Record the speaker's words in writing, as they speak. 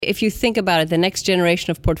If you think about it, the next generation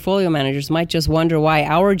of portfolio managers might just wonder why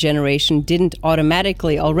our generation didn't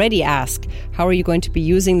automatically already ask, how are you going to be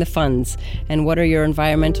using the funds? And what are your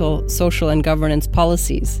environmental, social, and governance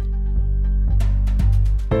policies?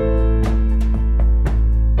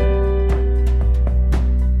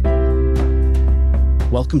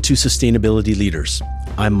 Welcome to Sustainability Leaders.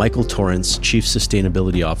 I'm Michael Torrance, Chief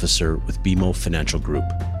Sustainability Officer with BMO Financial Group.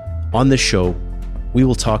 On this show, we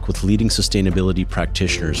will talk with leading sustainability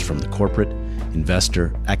practitioners from the corporate,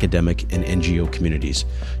 investor, academic, and NGO communities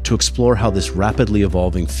to explore how this rapidly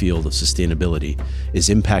evolving field of sustainability is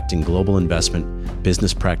impacting global investment,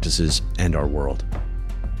 business practices, and our world.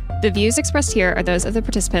 The views expressed here are those of the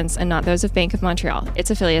participants and not those of Bank of Montreal, its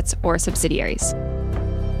affiliates, or subsidiaries.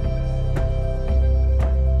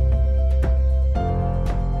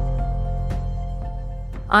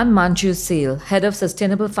 I'm Manju Seal, Head of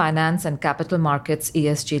Sustainable Finance and Capital Markets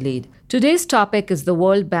ESG Lead. Today's topic is the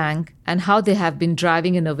World Bank and how they have been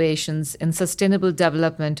driving innovations in sustainable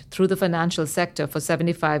development through the financial sector for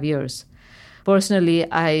 75 years. Personally,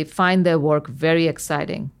 I find their work very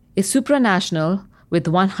exciting. A supranational with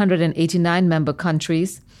 189 member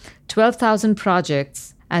countries, 12,000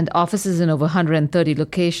 projects, and offices in over 130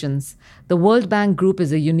 locations, the World Bank Group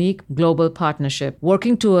is a unique global partnership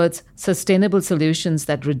working towards sustainable solutions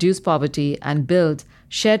that reduce poverty and build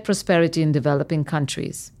shared prosperity in developing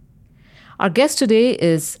countries. Our guest today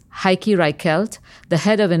is Heike Reichelt, the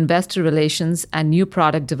Head of Investor Relations and New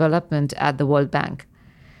Product Development at the World Bank.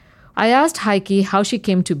 I asked Heike how she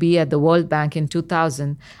came to be at the World Bank in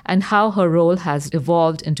 2000 and how her role has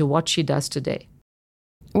evolved into what she does today.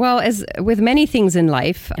 Well, as with many things in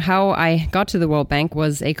life, how I got to the World Bank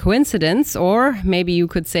was a coincidence, or maybe you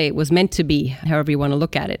could say it was meant to be, however you want to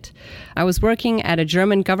look at it. I was working at a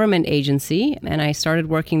German government agency, and I started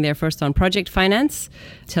working there first on project finance,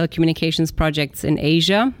 telecommunications projects in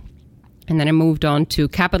Asia, and then I moved on to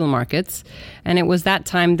capital markets. And it was that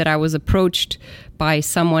time that I was approached by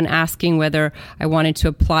someone asking whether I wanted to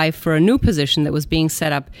apply for a new position that was being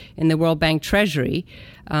set up in the World Bank Treasury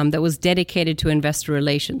that was dedicated to investor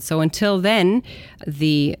relations. So until then,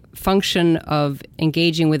 the function of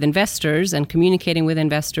engaging with investors and communicating with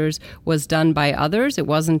investors was done by others. It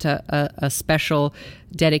wasn't a special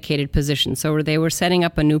dedicated position. So they were setting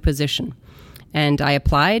up a new position. And I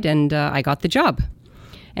applied and I got the job.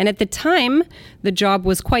 And at the time, the job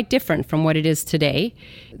was quite different from what it is today.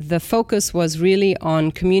 The focus was really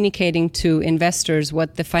on communicating to investors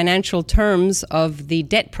what the financial terms of the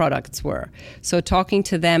debt products were. So talking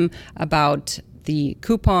to them about the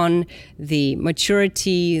coupon, the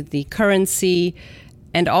maturity, the currency,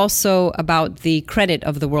 and also about the credit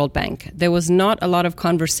of the World Bank. There was not a lot of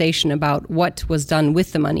conversation about what was done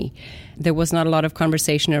with the money. There was not a lot of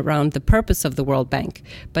conversation around the purpose of the World Bank,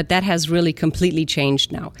 but that has really completely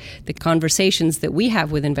changed now. The conversations that we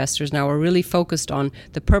have with investors now are really focused on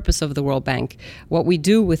the purpose of the World Bank, what we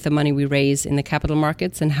do with the money we raise in the capital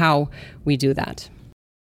markets, and how we do that.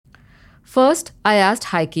 First, I asked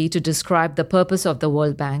Heike to describe the purpose of the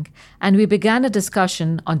World Bank, and we began a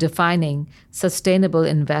discussion on defining sustainable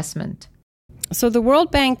investment. So the World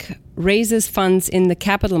Bank raises funds in the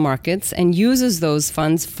capital markets and uses those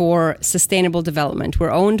funds for sustainable development.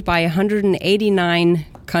 We're owned by 189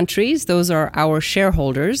 countries. Those are our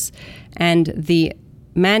shareholders. And the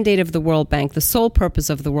mandate of the World Bank, the sole purpose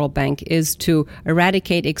of the World Bank, is to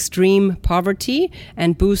eradicate extreme poverty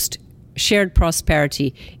and boost shared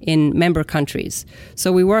prosperity in member countries.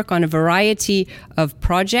 So we work on a variety of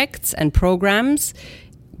projects and programs,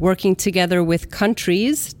 working together with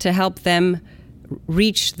countries to help them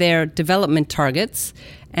reach their development targets.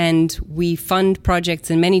 And we fund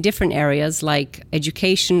projects in many different areas like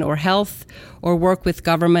education or health, or work with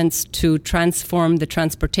governments to transform the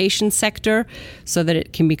transportation sector so that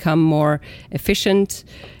it can become more efficient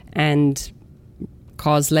and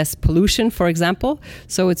cause less pollution, for example.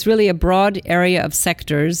 So it's really a broad area of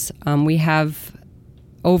sectors. We have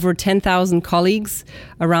over 10,000 colleagues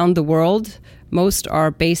around the world. Most are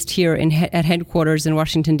based here at headquarters in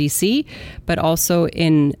Washington, D.C., but also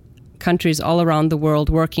in countries all around the world,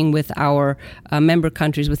 working with our member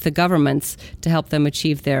countries, with the governments, to help them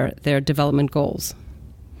achieve their development goals.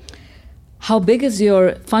 How big is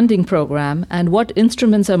your funding program, and what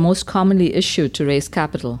instruments are most commonly issued to raise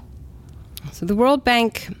capital? So the World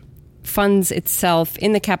Bank funds itself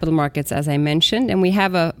in the capital markets, as I mentioned, and we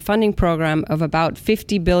have a funding program of about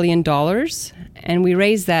 $50 billion, and we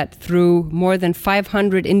raise that through more than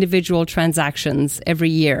 500 individual transactions every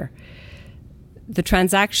year. The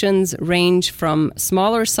transactions range from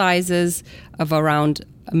smaller sizes of around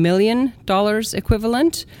 $1 million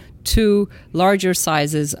equivalent to larger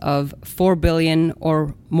sizes of 4 billion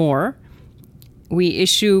or more. We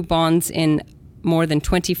issue bonds in more than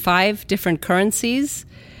 25 different currencies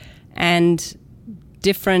and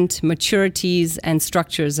different maturities and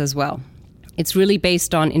structures as well. It's really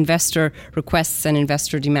based on investor requests and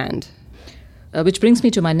investor demand. Which brings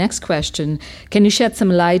me to my next question. Can you shed some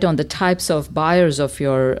light on the types of buyers of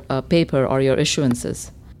your paper or your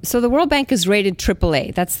issuances? So the World Bank is rated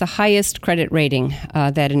AAA. That's the highest credit rating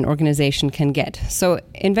that an organization can get. So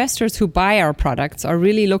investors who buy our products are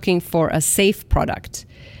really looking for a safe product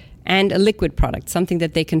and a liquid product, something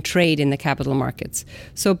that they can trade in the capital markets.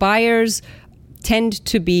 So buyers tend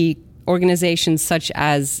to be organizations such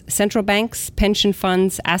as central banks, pension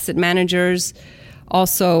funds, asset managers,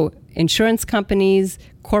 also insurance companies,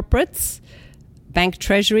 corporates, bank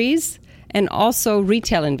treasuries, and also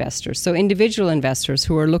retail investors, so individual investors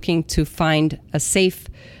who are looking to find a safe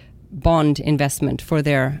bond investment for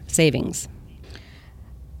their savings.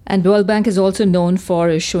 And World Bank is also known for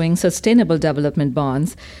issuing sustainable development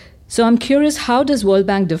bonds. So I'm curious, how does World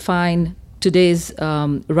Bank define today's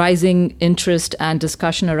rising interest and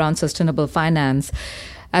discussion around sustainable finance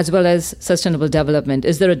as well as sustainable development?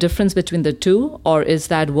 Is there a difference between the two, or is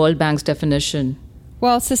that World Bank's definition?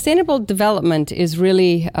 Well, sustainable development is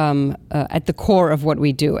really at the core of what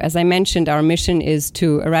we do. As I mentioned, our mission is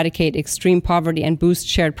to eradicate extreme poverty and boost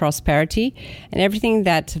shared prosperity. And everything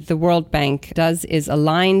that the World Bank does is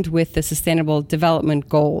aligned with the Sustainable Development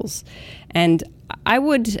Goals. And I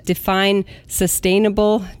would define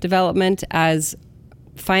sustainable development as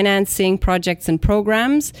financing projects and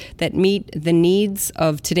programs that meet the needs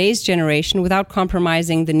of today's generation without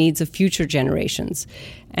compromising the needs of future generations.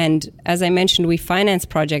 And as I mentioned, we finance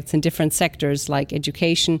projects in different sectors like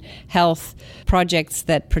education, health, projects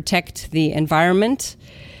that protect the environment.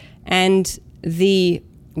 And the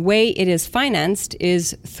way it is financed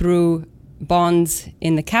is through bonds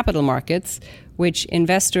in the capital markets, which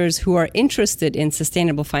investors who are interested in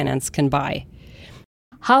sustainable finance can buy.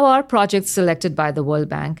 How are projects selected by the World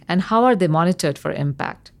Bank, and how are they monitored for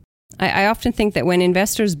impact? I often think that when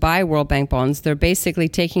investors buy World Bank bonds, they're basically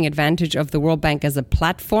taking advantage of the World Bank as a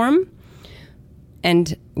platform.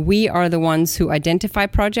 And we are the ones who identify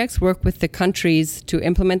projects, work with the countries to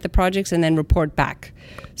implement the projects, and then report back.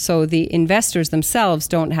 So the investors themselves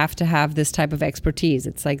don't have to have this type of expertise.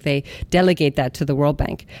 It's like they delegate that to the World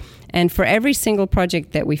Bank. And for every single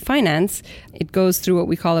project that we finance, it goes through what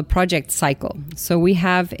we call a project cycle. So we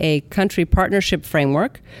have a country partnership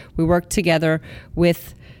framework. We work together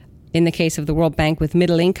with, in the case of the World Bank, with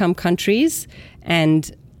middle-income countries,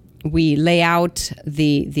 and we lay out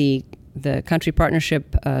the country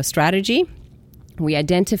partnership strategy. We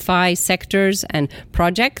identify sectors and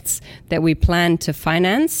projects that we plan to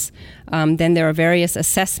finance. Then there are various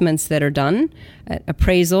assessments that are done,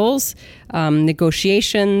 appraisals,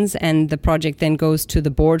 negotiations, and the project then goes to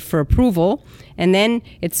the board for approval. And then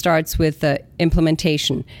it starts with the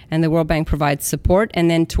implementation, and the World Bank provides support. And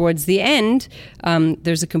then towards the end,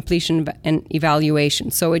 there's a completion and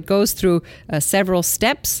evaluation. So it goes through several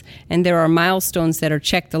steps, and there are milestones that are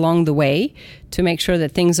checked along the way to make sure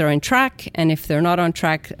that things are on track, and if they're not on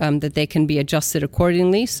track, that they can be adjusted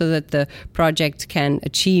accordingly so that the project can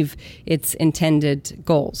achieve its intended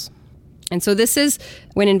goals. And so this is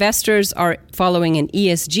when investors are following an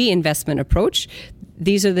ESG investment approach.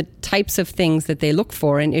 These are the types of things that they look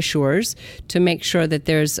for in issuers to make sure that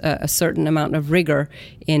there's a certain amount of rigor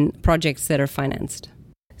in projects that are financed.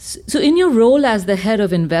 So in your role as the head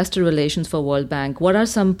of investor relations for World Bank, what are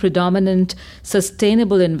some predominant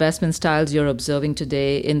sustainable investment styles you're observing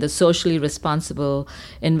today in the socially responsible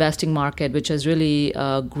investing market, which has really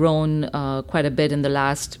grown quite a bit in the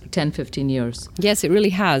last 10, 15 years? Yes, it really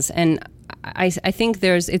has. And I think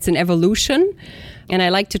it's an evolution. And I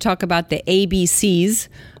like to talk about the ABCs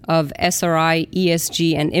of SRI,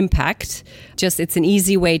 ESG, and impact. It's an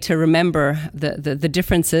easy way to remember the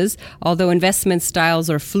differences, although investment styles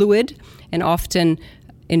are fluid and often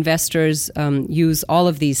investors use all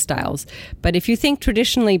of these styles. But if you think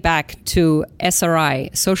traditionally back to SRI,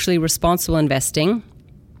 socially responsible investing,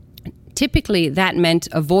 typically that meant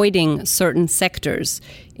avoiding certain sectors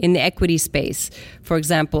in the equity space. For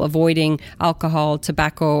example, avoiding alcohol,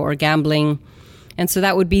 tobacco, or gambling. And so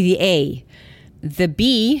that would be the A. The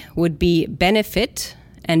B would be benefit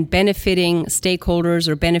and benefiting stakeholders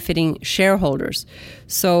or benefiting shareholders.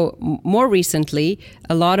 So more recently,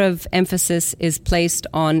 a lot of emphasis is placed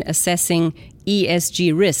on assessing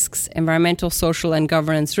ESG risks, environmental, social, and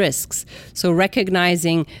governance risks. So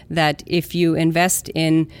recognizing that if you invest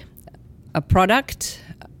in a product,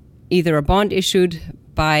 either a bond issued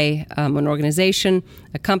by an organization,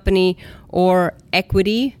 a company, or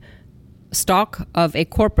equity stock of a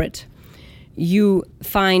corporate, you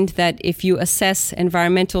find that if you assess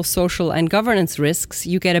environmental, social, and governance risks,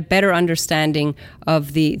 you get a better understanding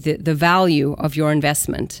of the value of your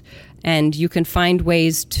investment. And you can find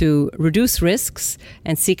ways to reduce risks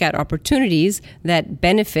and seek out opportunities that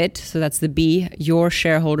benefit, so that's the B, your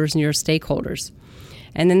shareholders and your stakeholders.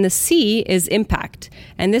 And then the C is impact.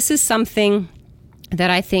 And this is something that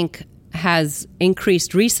I think has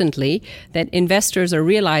increased recently, that investors are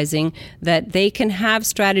realizing that they can have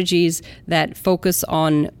strategies that focus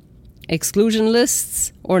on exclusion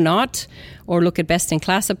lists or not, or look at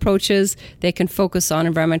best-in-class approaches. They can focus on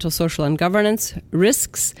environmental, social, and governance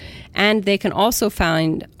risks, and they can also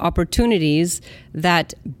find opportunities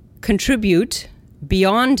that contribute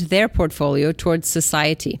beyond their portfolio towards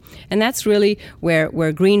society. And that's really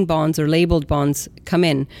where green bonds or labeled bonds come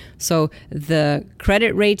in. So the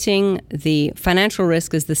credit rating, the financial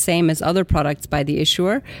risk is the same as other products by the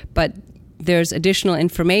issuer, but there's additional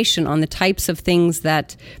information on the types of things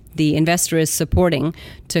that the investor is supporting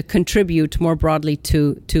to contribute more broadly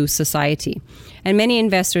to society. And many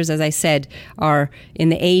investors, as I said, are in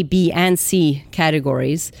the A, B, and C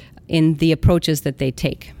categories in the approaches that they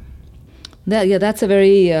take. That's a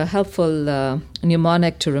very helpful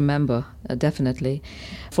mnemonic to remember, definitely,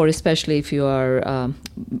 for especially if you are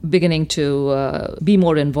beginning to be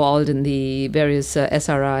more involved in the various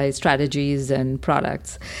SRI strategies and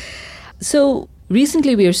products. So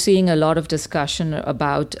recently we are seeing a lot of discussion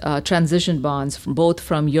about transition bonds, both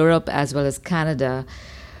from Europe as well as Canada.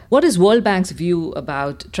 What is World Bank's view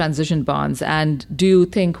about transition bonds, and do you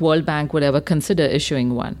think World Bank would ever consider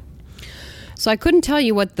issuing one? So I couldn't tell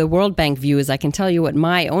you what the World Bank view is. I can tell you what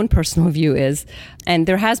my own personal view is. And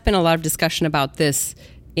there has been a lot of discussion about this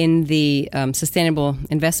in the sustainable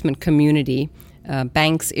investment community,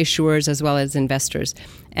 banks, issuers, as well as investors.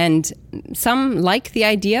 And some like the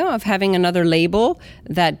idea of having another label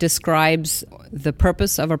that describes the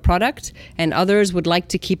purpose of a product, and others would like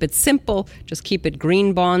to keep it simple, just keep it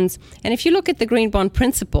green bonds. And if you look at the green bond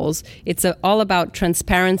principles, it's all about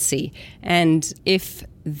transparency. And if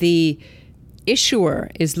the issuer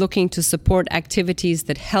is looking to support activities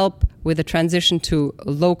that help with a transition to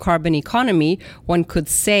a low carbon economy, one could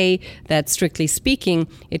say that, strictly speaking,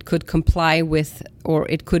 it could comply with, or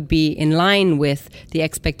it could be in line with, the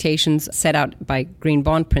expectations set out by green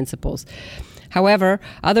bond principles. However,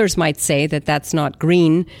 others might say that that's not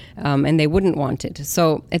green and they wouldn't want it.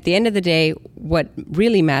 So at the end of the day, what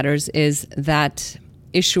really matters is that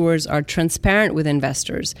issuers are transparent with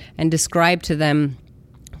investors and describe to them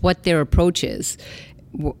what their approach is,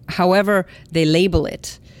 however they label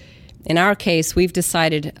it. In our case, we've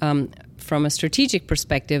decided from a strategic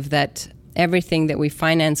perspective that everything that we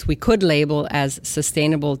finance we could label as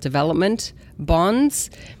sustainable development bonds,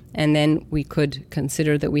 and then we could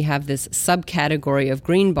consider that we have this subcategory of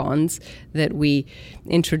green bonds that we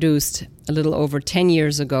introduced a little over 10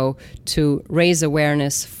 years ago to raise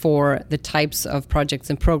awareness for the types of projects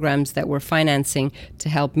and programs that we're financing to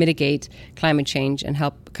help mitigate climate change and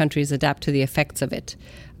help countries adapt to the effects of it.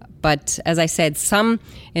 But as I said, some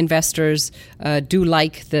investors do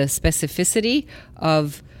like the specificity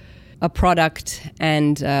of a product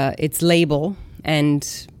and its label,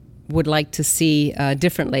 and would like to see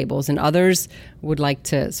different labels, and others would like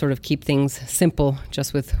to sort of keep things simple,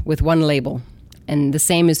 just with one label. And the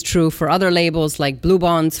same is true for other labels like blue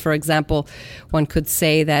bonds, for example. One could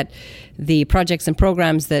say that the projects and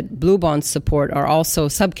programs that blue bonds support are also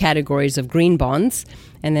subcategories of green bonds.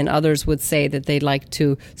 And then others would say that they'd like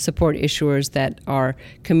to support issuers that are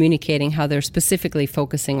communicating how they're specifically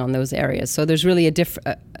focusing on those areas. So there's really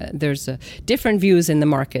different views in the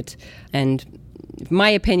market. And my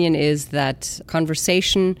opinion is that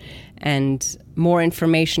conversation and more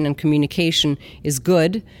information and communication is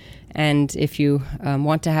good. And if you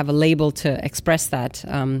want to have a label to express that,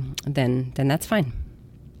 then that's fine.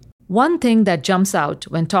 One thing that jumps out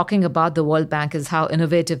when talking about the World Bank is how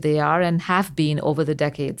innovative they are and have been over the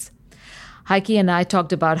decades. Heike and I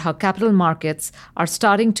talked about how capital markets are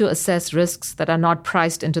starting to assess risks that are not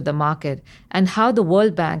priced into the market, and how the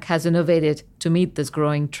World Bank has innovated to meet this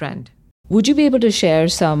growing trend. Would you be able to share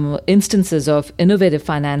some instances of innovative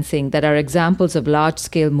financing that are examples of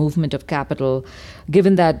large-scale movement of capital,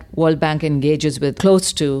 given that World Bank engages with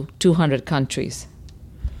close to 200 countries?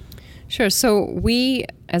 Sure. So we,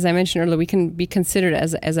 as I mentioned earlier, we can be considered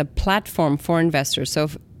as a platform for investors. So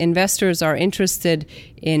if investors are interested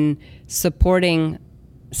in supporting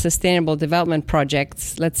sustainable development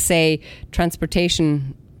projects, let's say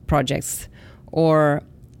transportation projects or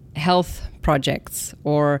health projects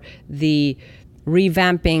or the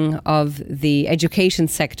revamping of the education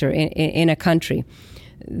sector in a country,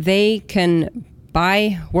 they can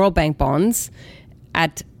buy World Bank bonds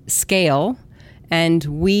at scale, and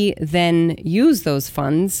we then use those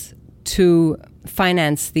funds to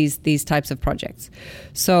finance these types of projects.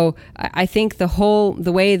 So I think the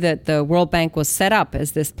way that the World Bank was set up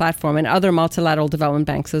as this platform, and other multilateral development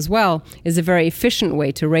banks as well, is a very efficient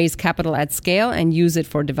way to raise capital at scale and use it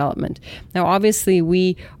for development. Now, obviously,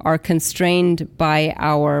 we are constrained by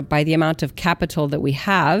the amount of capital that we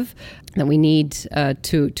have, that we need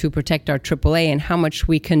to protect our AAA and how much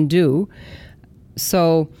we can do.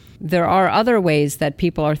 So there are other ways that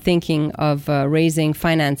people are thinking of raising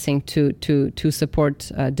financing to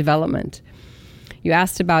support development. You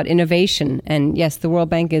asked about innovation, and yes, the World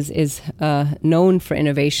Bank is known for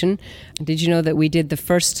innovation. Did you know that we did the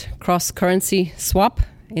first cross-currency swap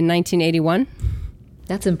in 1981?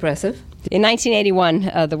 That's impressive. In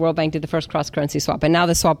 1981, the World Bank did the first cross-currency swap, and now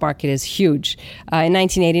the swap market is huge. In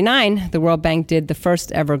 1989, the World Bank did the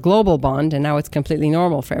first ever global bond, and now it's completely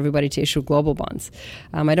normal for everybody to issue global bonds.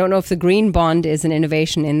 I don't know if the green bond is an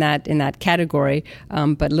innovation in that category,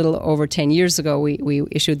 but a little over 10 years ago, we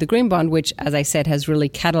issued the green bond, which, as I said, has really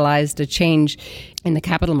catalyzed a change in the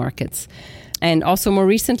capital markets. And also more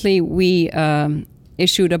recently, we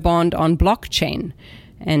issued a bond on blockchain.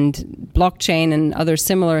 And blockchain and other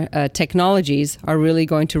similar technologies are really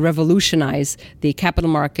going to revolutionize the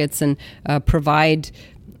capital markets and provide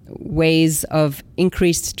ways of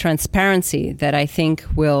increased transparency that I think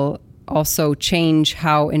will also change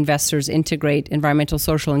how investors integrate environmental,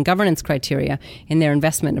 social, and governance criteria in their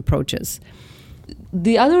investment approaches.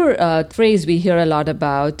 The other phrase we hear a lot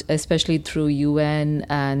about, especially through UN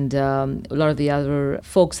and a lot of the other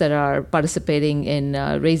folks that are participating in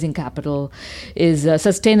raising capital, is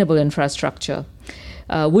sustainable infrastructure.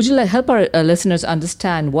 Would you help our listeners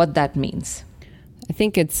understand what that means? I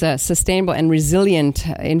think it's sustainable and resilient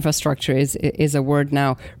infrastructure is a word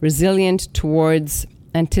now. Resilient towards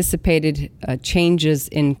anticipated changes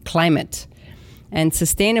in climate. And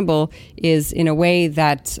sustainable is in a way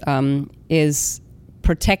that is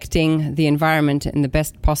protecting the environment in the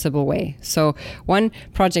best possible way. So one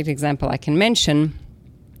project example I can mention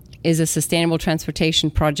is a sustainable transportation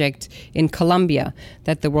project in Colombia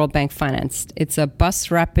that the World Bank financed. It's a bus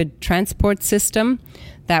rapid transport system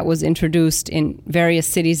that was introduced in various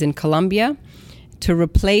cities in Colombia to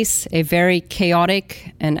replace a very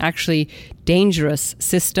chaotic and actually dangerous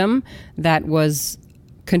system that was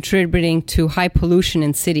contributing to high pollution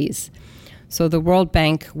in cities. So the World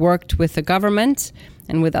Bank worked with the government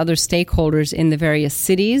and with other stakeholders in the various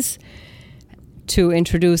cities to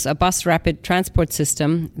introduce a bus rapid transport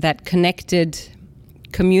system that connected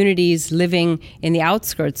communities living in the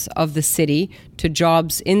outskirts of the city to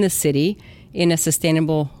jobs in the city in a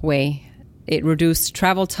sustainable way. It reduced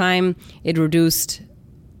travel time, it reduced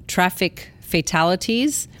traffic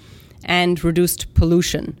fatalities, and reduced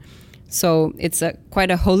pollution. So it's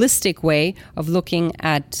quite a holistic way of looking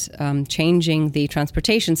at changing the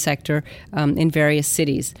transportation sector in various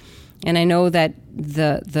cities. And I know that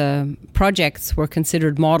the projects were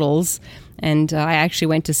considered models, and I actually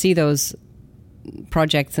went to see those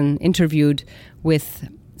projects and interviewed with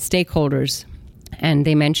stakeholders. And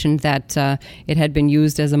they mentioned that it had been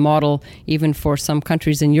used as a model even for some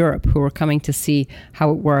countries in Europe who were coming to see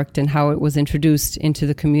how it worked and how it was introduced into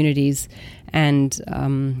the communities and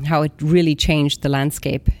how it really changed the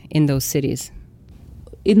landscape in those cities.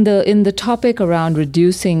 In the topic around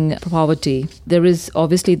reducing poverty, there is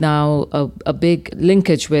obviously now a big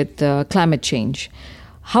linkage with climate change.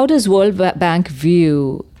 How does World Bank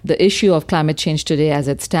view the issue of climate change today as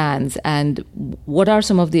it stands, and what are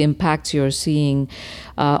some of the impacts you're seeing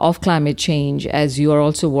of climate change as you are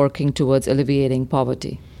also working towards alleviating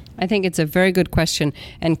poverty? I think it's a very good question,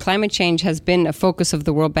 and climate change has been a focus of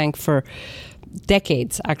the World Bank for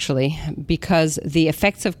decades, actually, because the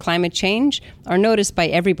effects of climate change are noticed by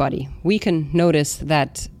everybody. We can notice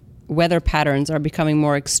that weather patterns are becoming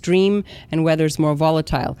more extreme and weather's more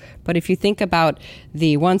volatile. But if you think about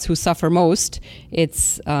the ones who suffer most,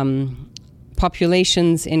 it's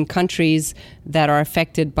populations in countries that are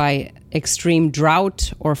affected by extreme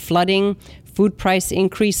drought or flooding, food price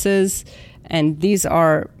increases, and these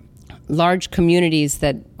are large communities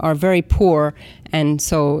that are very poor, and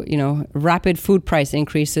so rapid food price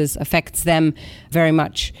increases affects them very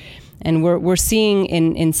much. And we're seeing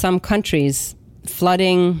in some countries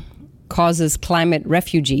flooding causes climate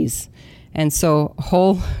refugees, And so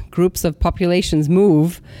whole groups of populations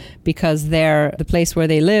move because the place where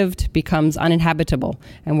they lived becomes uninhabitable.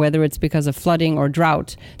 And whether it's because of flooding or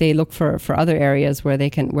drought, they look for other areas where they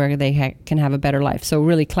can have a better life. So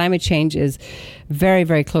really, climate change is very,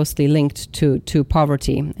 very closely linked to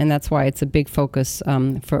poverty. And that's why it's a big focus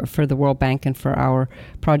for the World Bank and for our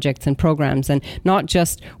projects and programs. And not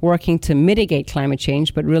just working to mitigate climate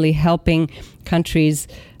change, but really helping countries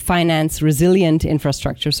finance resilient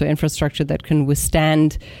infrastructure, so infrastructure that can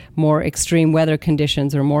withstand more extreme weather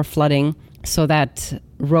conditions or more flooding, so that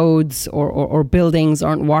roads or buildings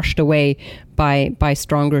aren't washed away by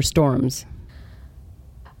stronger storms.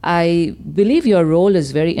 I believe your role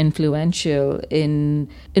is very influential in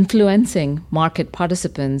influencing market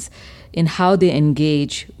participants in how they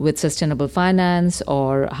engage with sustainable finance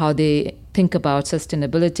or how they think about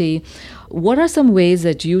sustainability. What are some ways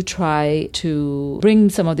that you try to bring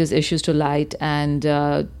some of these issues to light and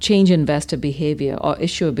change investor behavior or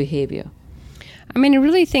issuer behavior? I mean, I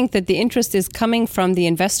really think that the interest is coming from the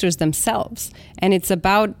investors themselves, and it's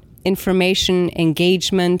about information,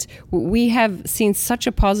 engagement. We have seen such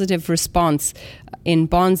a positive response in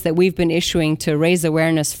bonds that we've been issuing to raise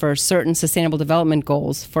awareness for certain sustainable development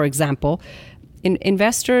goals, for example.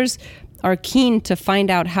 Investors are keen to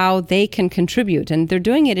find out how they can contribute, and they're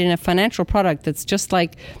doing it in a financial product that's just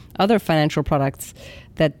like other financial products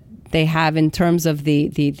that they have in terms of the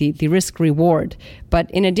risk reward. But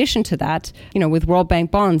in addition to that, with World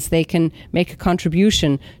Bank bonds, they can make a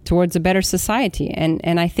contribution towards a better society.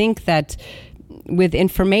 And I think that with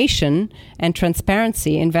information and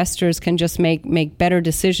transparency, investors can just make better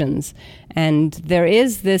decisions. And there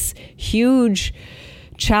is this huge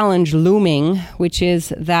challenge looming, which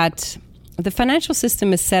is that the financial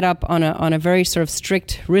system is set up on a very sort of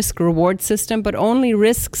strict risk-reward system, but only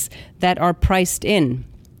risks that are priced in.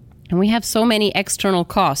 And we have so many external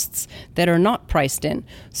costs that are not priced in.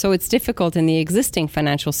 So it's difficult in the existing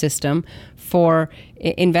financial system for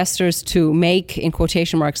investors to make, in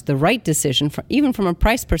quotation marks, the right decision, even from a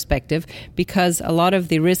price perspective, because a lot of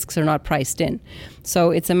the risks are not priced in.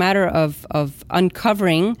 So it's a matter of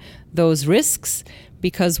uncovering those risks,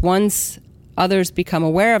 because once others become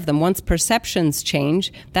aware of them, once perceptions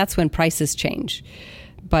change, that's when prices change.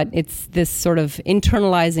 But it's this sort of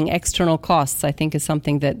internalizing external costs, I think, is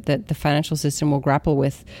something that the financial system will grapple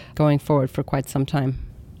with going forward for quite some time.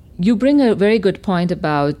 You bring a very good point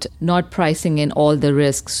about not pricing in all the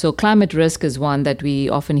risks. So climate risk is one that we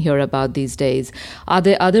often hear about these days. Are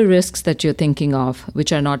there other risks that you're thinking of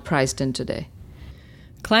which are not priced in today?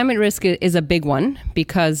 Climate risk is a big one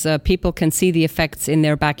because people can see the effects in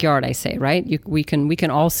their backyard, I say, right? We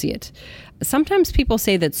can all see it. Sometimes people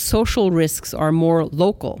say that social risks are more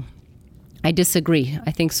local. I disagree.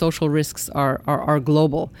 I think social risks are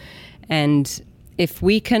global. And if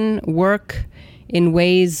we can work in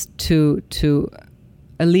ways to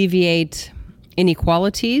alleviate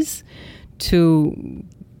inequalities, to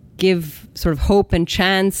give sort of hope and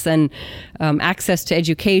chance and access to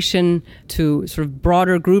education to sort of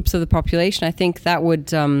broader groups of the population, I think that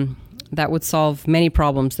would solve many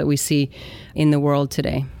problems that we see in the world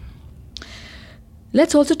today.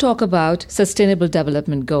 Let's also talk about sustainable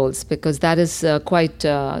development goals, because that is quite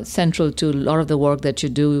central to a lot of the work that you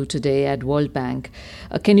do today at World Bank.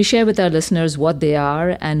 Can you share with our listeners what they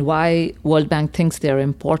are and why World Bank thinks they're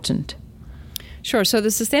important? Sure. So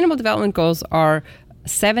the Sustainable Development Goals are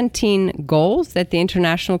 17 goals that the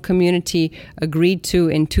international community agreed to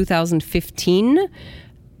in 2015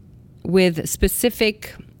 with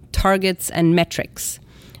specific targets and metrics.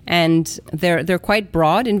 And they're quite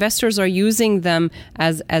broad. Investors are using them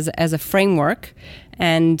as a framework.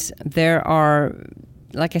 And there are,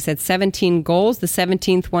 like I said, 17 goals. The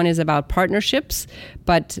 17th one is about partnerships,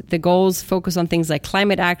 but the goals focus on things like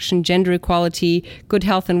climate action, gender equality, good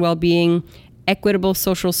health and well-being, equitable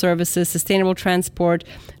social services, sustainable transport,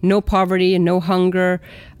 no poverty and no hunger.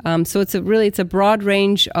 So it's a broad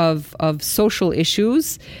range of social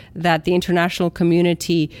issues that the international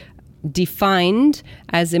community defined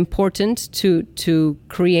as important to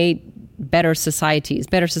create better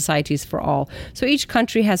societies for all. So each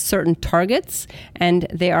country has certain targets and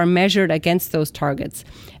they are measured against those targets.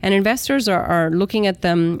 And investors are looking at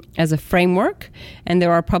them as a framework, and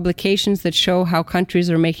there are publications that show how countries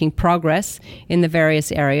are making progress in the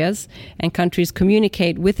various areas, and countries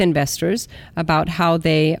communicate with investors about how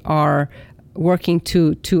they are working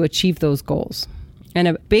to achieve those goals. And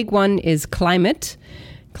a big one is climate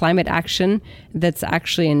action. That's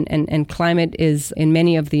actually, and climate is in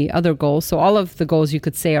many of the other goals. So all of the goals, you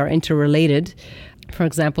could say, are interrelated. For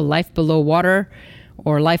example, life below water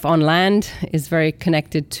or life on land is very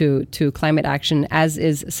connected to climate action, as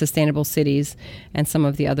is sustainable cities and some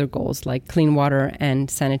of the other goals like clean water and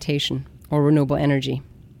sanitation or renewable energy.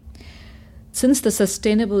 Since the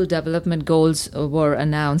Sustainable Development Goals were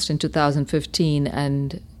announced in 2015,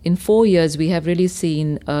 and in 4 years, we have really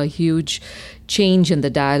seen a huge change in the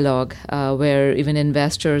dialogue where even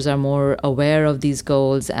investors are more aware of these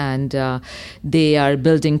goals and they are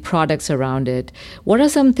building products around it. What are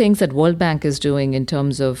some things that World Bank is doing in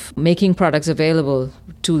terms of making products available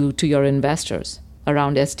to your investors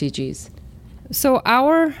around SDGs? So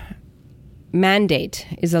our mandate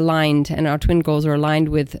is aligned, and our twin goals are aligned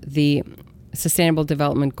with the Sustainable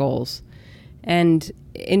Development Goals. And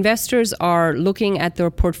investors are looking at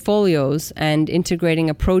their portfolios and integrating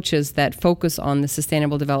approaches that focus on the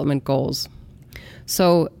Sustainable Development Goals.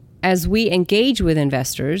 So as we engage with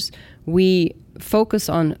investors, we focus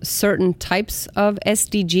on certain types of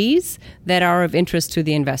SDGs that are of interest to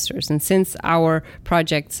the investors. And since our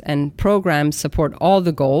projects and programs support all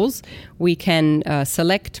the goals, we can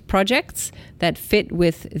select projects that fit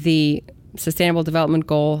with the Sustainable Development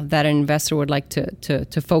Goal that an investor would like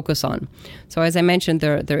to focus on. So as I mentioned,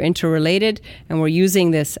 they're interrelated, and we're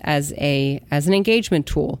using this as an engagement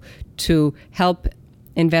tool to help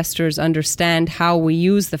investors understand how we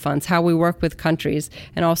use the funds, how we work with countries,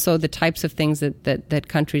 and also the types of things that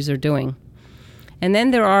countries are doing. And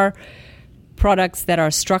then there are products that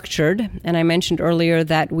are structured, and I mentioned earlier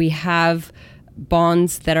that we have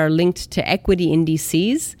bonds that are linked to equity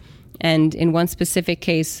indices. And in one specific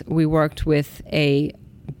case, we worked with a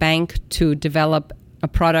bank to develop a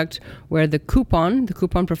product where the coupon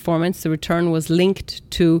performance, the return was linked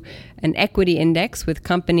to an equity index with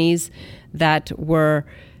companies that were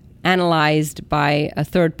analyzed by a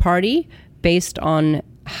third party based on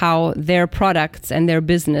how their products and their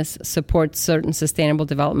business support certain sustainable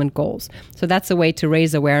development goals. So that's a way to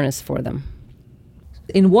raise awareness for them.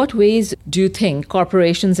 In what ways do you think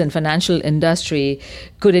corporations and financial industry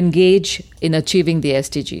could engage in achieving the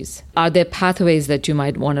SDGs? Are there pathways that you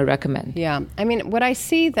might want to recommend? Yeah, I mean, what I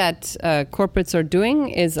see that corporates are doing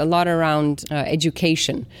is a lot around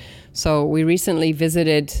education. So we recently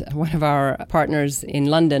visited one of our partners in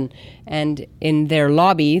London, and in their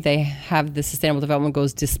lobby, they have the Sustainable Development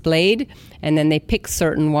Goals displayed, and then they pick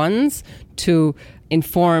certain ones to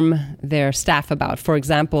inform their staff about. For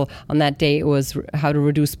example, on that day, it was how to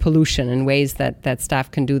reduce pollution and ways that staff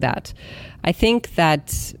can do that. I think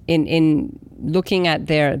that in looking at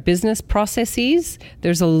their business processes,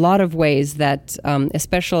 there's a lot of ways that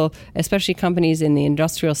especially companies in the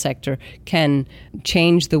industrial sector can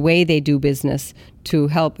change the way they do business to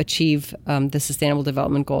help achieve the Sustainable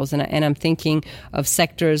Development Goals. And I'm thinking of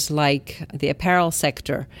sectors like the apparel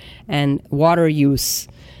sector and water use,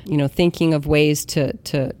 thinking of ways to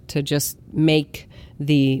just make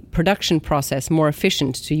the production process more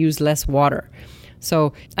efficient, to use less water.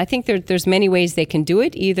 So I think there's many ways they can do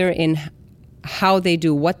it, either in how they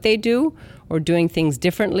do what they do, or doing things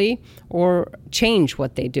differently, or change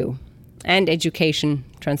what they do. And education,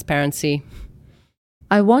 transparency.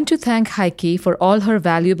 I want to thank Heike for all her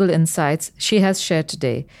valuable insights she has shared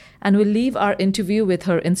today, and we'll leave our interview with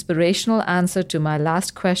her inspirational answer to my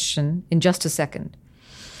last question in just a second.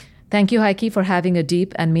 Thank you, Heike, for having a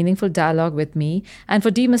deep and meaningful dialogue with me and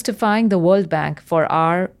for demystifying the World Bank for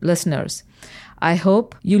our listeners. I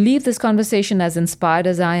hope you leave this conversation as inspired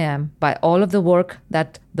as I am by all of the work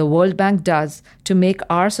that the World Bank does to make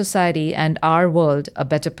our society and our world a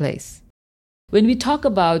better place. When we talk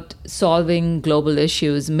about solving global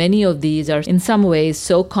issues, many of these are in some ways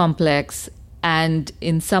so complex and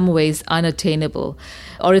in some ways unattainable,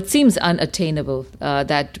 or it seems unattainable,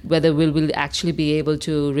 that whether we will actually be able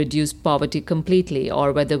to reduce poverty completely,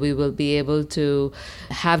 or whether we will be able to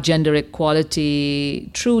have gender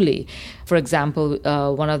equality truly. For example,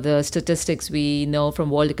 one of the statistics we know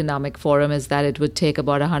from World Economic Forum is that it would take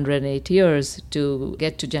about 108 years to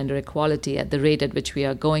get to gender equality at the rate at which we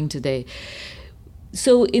are going today.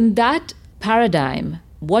 So in that paradigm,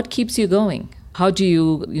 what keeps you going? How do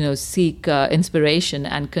you seek inspiration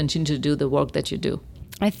and continue to do the work that you do?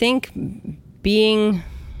 I think being,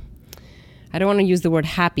 I don't want to use the word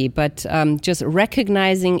happy, but just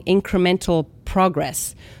recognizing incremental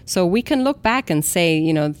progress. So we can look back and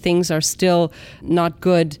say, things are still not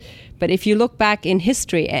good. But if you look back in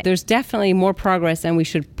history, there's definitely more progress, and we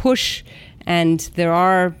should push. And there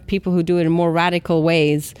are people who do it in more radical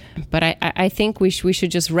ways. But I think we should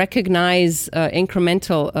just recognize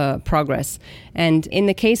incremental progress. And in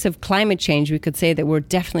the case of climate change, we could say that we're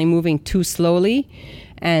definitely moving too slowly.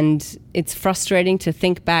 And it's frustrating to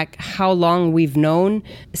think back how long we've known.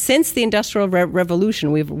 Since the Industrial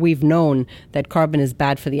Revolution, we've known that carbon is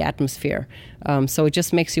bad for the atmosphere. So it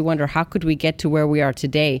just makes you wonder, how could we get to where we are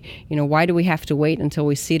today? Why do we have to wait until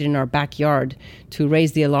we see it in our backyard to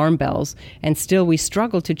raise the alarm bells? And still we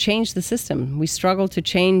struggle to change the system. We struggle to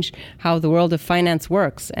change how the world of finance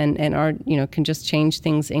works and can just change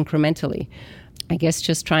things incrementally. I guess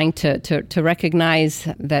just trying to recognize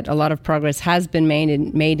that a lot of progress has been made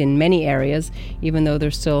in many areas, even though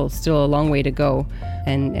there's still a long way to go,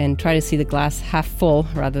 and try to see the glass half full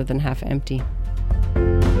rather than half empty.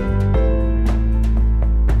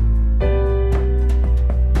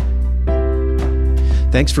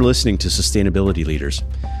 Thanks for listening to Sustainability Leaders.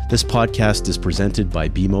 This podcast is presented by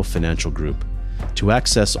BMO Financial Group. To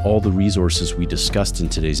access all the resources we discussed in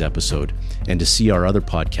today's episode and to see our other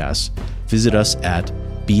podcasts, visit us at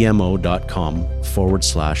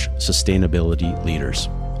bmo.com/sustainability leaders.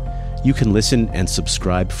 You can listen and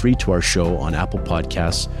subscribe free to our show on Apple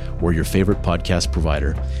Podcasts or your favorite podcast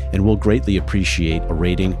provider, and we'll greatly appreciate a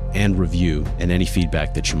rating and review and any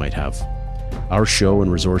feedback that you might have. Our show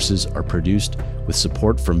and resources are produced with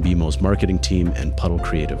support from BMO's marketing team and Puddle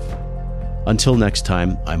Creative. Until next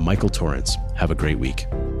time, I'm Michael Torrance. Have a great week.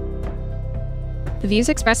 The views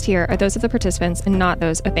expressed here are those of the participants and not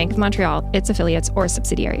those of Bank of Montreal, its affiliates, or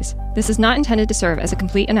subsidiaries. This is not intended to serve as a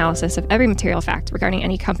complete analysis of every material fact regarding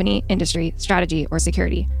any company, industry, strategy, or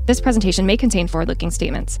security. This presentation may contain forward-looking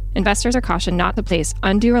statements. Investors are cautioned not to place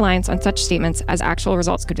undue reliance on such statements as actual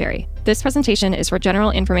results could vary. This presentation is for general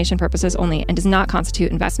information purposes only and does not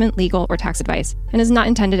constitute investment, legal, or tax advice, and is not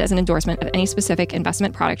intended as an endorsement of any specific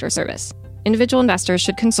investment product or service. Individual investors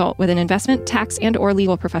should consult with an investment, tax, and/or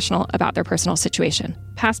legal professional about their personal situation.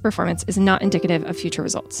 Past performance is not indicative of future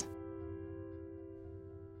results.